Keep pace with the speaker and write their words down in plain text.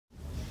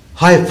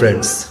Hi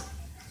friends,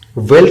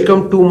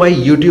 welcome to my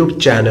YouTube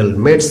channel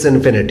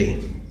Mitzinfinity।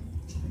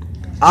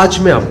 आज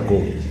मैं आपको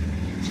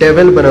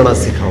टेबल बनाना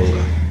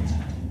सिखाऊंगा।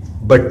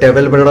 बट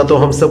टेबल बनाना तो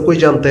हम सबको ही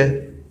जानते हैं,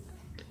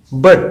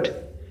 बट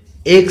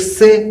 1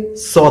 से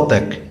 100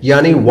 तक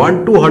यानी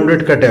 1 to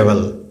 100 का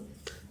टेबल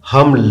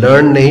हम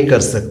लर्न नहीं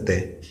कर सकते।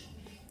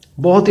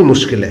 बहुत ही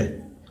मुश्किल है।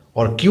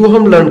 और क्यों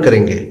हम लर्न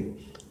करेंगे?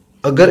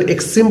 अगर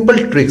एक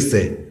सिंपल ट्रिक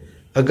से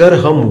अगर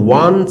हम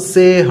 1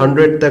 से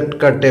 100 तक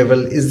का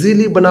टेबल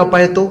इजीली बना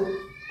पाए तो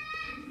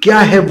क्या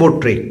है वो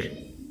ट्रिक?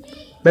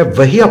 मैं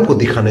वही आपको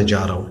दिखाने जा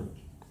रहा हूं।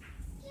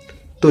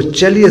 तो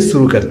चलिए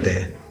शुरू करते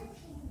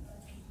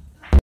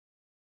हैं।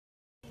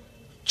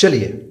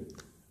 चलिए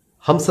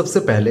हम सबसे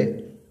पहले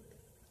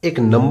एक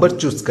नंबर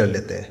चूज कर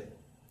लेते हैं,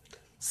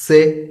 से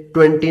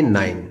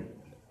 29।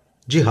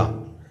 जी हां,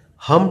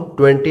 हम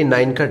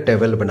 29 का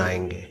टेबल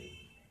बनाएंगे।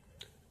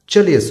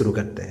 चलिए शुरू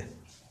करते हैं।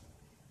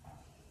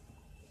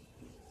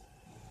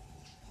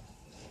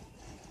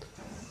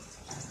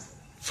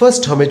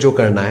 फर्स्ट हमें जो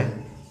करना है,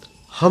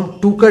 हम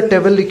 2 का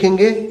टेबल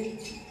लिखेंगे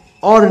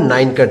और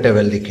 9 का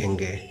टेबल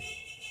लिखेंगे।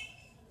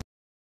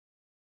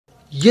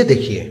 ये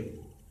देखिए,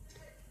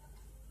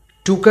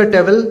 2 का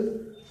टेबल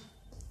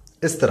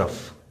इस तरफ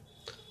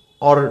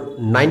और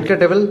 9 का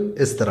टेबल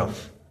इस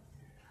तरफ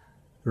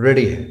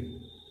रेडी है।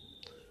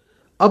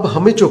 अब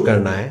हमें जो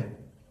करना है,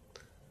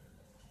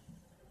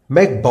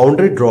 मैं एक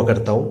बाउंड्री ड्रॉ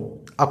करता हूं,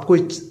 आपको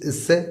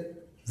इससे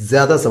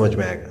ज्यादा समझ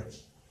में आएगा।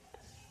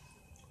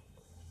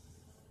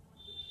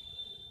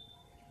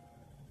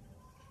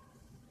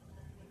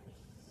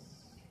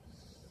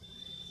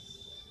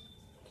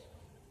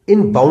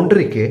 इन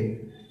बाउंड्री के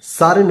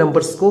सारे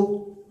नंबर्स को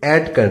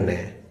ऐड करने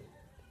हैं।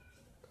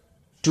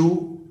 2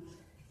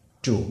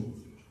 2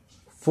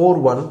 4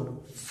 1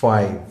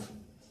 5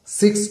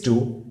 6 2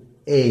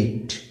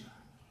 8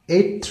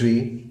 8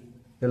 3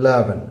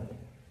 11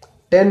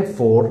 10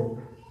 4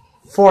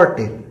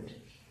 14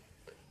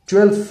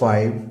 12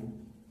 5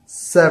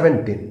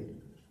 17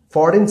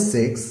 14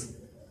 6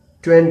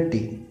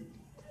 20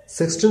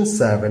 16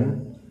 7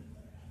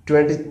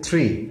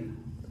 23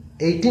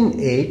 18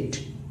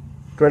 8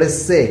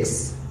 26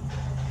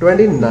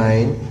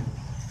 29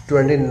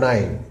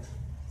 29।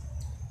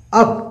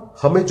 अब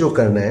हमें जो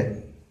करना है,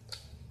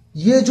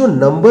 ये जो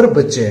नंबर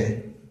बचे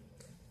हैं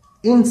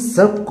इन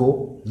सब को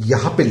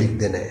यहां पे लिख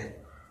देना है।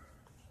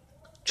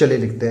 चलिए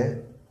लिखते हैं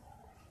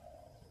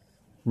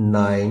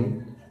 9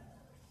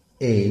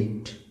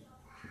 8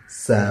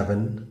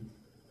 7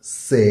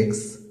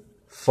 6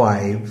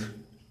 5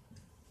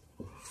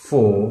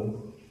 4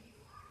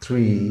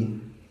 3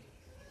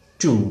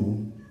 2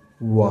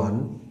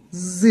 1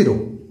 0।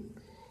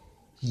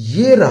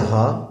 ये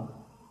रहा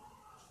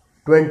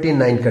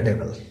 29 का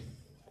टेबल।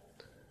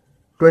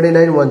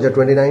 29 1 जा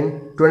 29,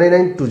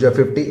 29 2 जा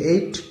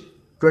 58,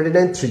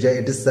 29 3 जा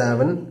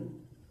 87,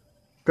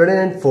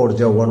 29 4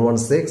 जा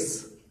 116,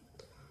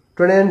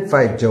 29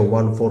 5 जा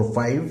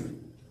 145,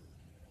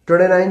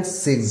 29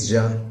 6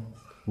 जा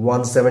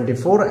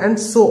 174 एंड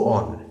सो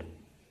ऑन।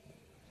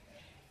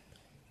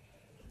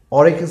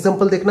 और एक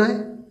एग्जांपल देखना है?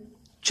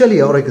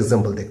 चलिए और एक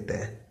एग्जांपल देखते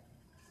हैं।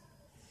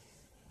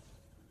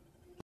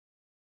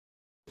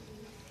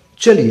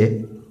 चलिए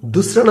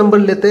दूसरा नंबर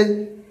लेते हैं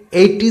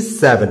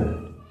 87।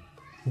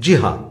 जी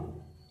हां,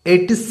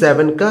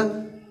 87 का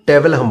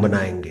टेबल हम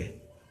बनाएंगे।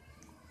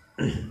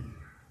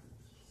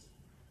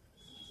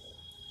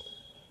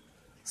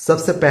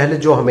 सबसे पहले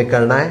जो हमें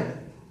करना है,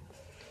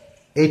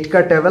 8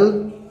 का टेबल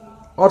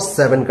और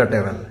 7 का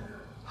टेबल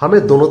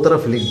हमें दोनों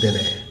तरफ लिख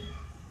देने हैं।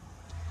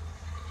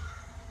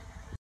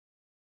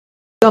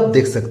 आप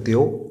देख सकते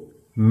हो,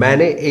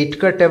 मैंने 8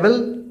 का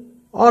टेबल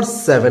और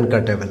 7 का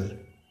टेबल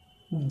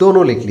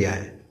दोनों लिख लिया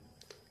है।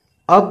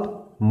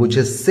 अब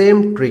मुझे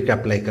सेम ट्रिक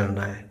अप्लाई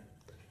करना है।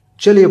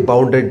 चलिए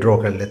बाउंड्री ड्रॉ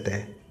कर लेते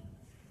हैं।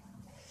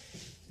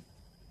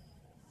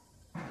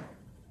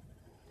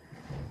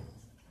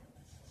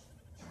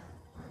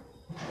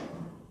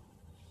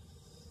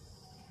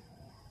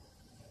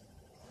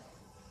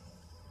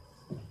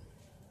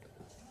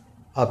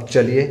 अब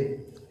चलिए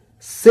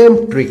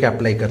सेम ट्रिक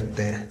अप्लाई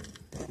करते हैं।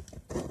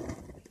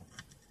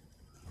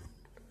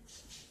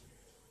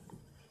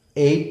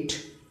 8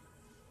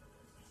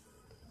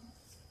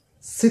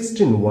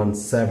 16 1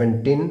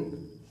 17,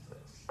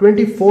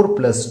 24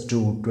 plus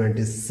 2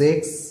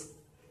 26,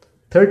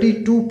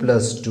 32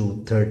 plus 2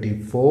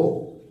 34,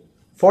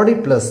 40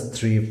 plus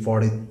 3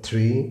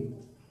 43,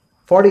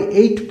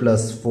 48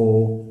 plus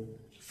 4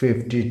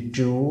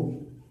 52,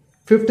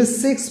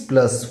 56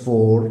 plus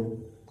 4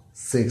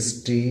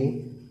 60,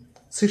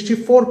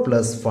 64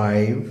 plus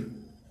 5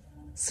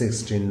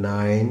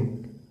 69,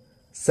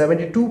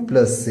 72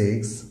 plus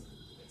 6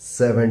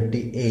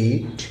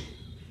 78,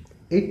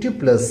 80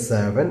 plus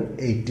 7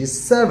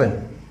 87।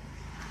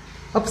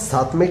 अब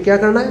साथ में क्या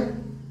करना है,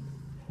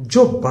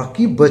 जो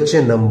बाकी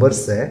बचे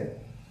नंबर्स है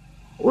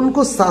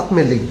उनको साथ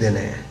में लिख देने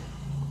हैं।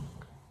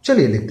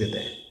 चलिए लिख देते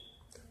हैं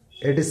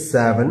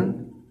 87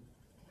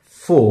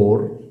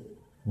 4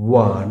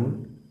 1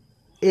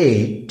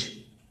 8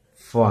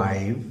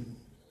 5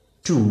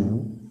 2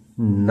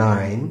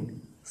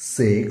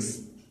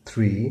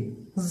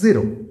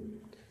 9630।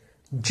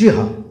 जी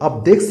हां,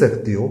 आप देख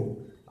सकते हो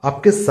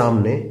आपके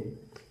सामने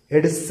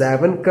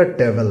 87 का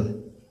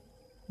टेबल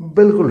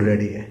बिल्कुल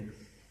रेडी है।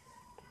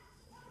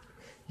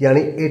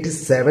 यानी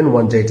 87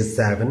 1 जा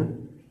 87,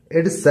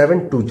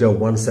 87 2 जा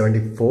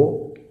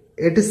 174,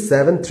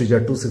 87 3 जा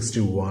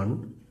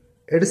 261,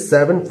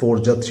 87 4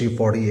 जा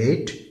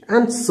 348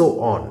 एंड सो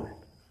ऑन।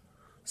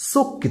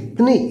 सो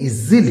कितनी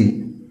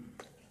इजीली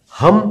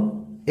हम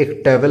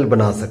एक टेबल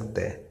बना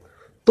सकते हैं।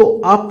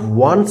 तो आप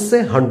 1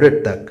 से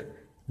 100 तक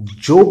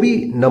जो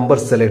भी नंबर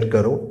सेलेक्ट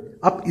करो,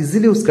 आप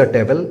इजीली उसका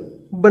टेबल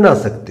बना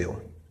सकते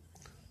हो।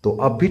 तो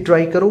अब भी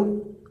ट्राई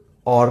करो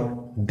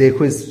और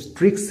देखो इस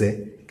ट्रिक से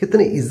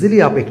कितने इजीली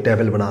आप एक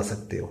टेबल बना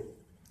सकते हो।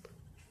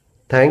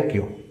 Thank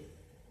you.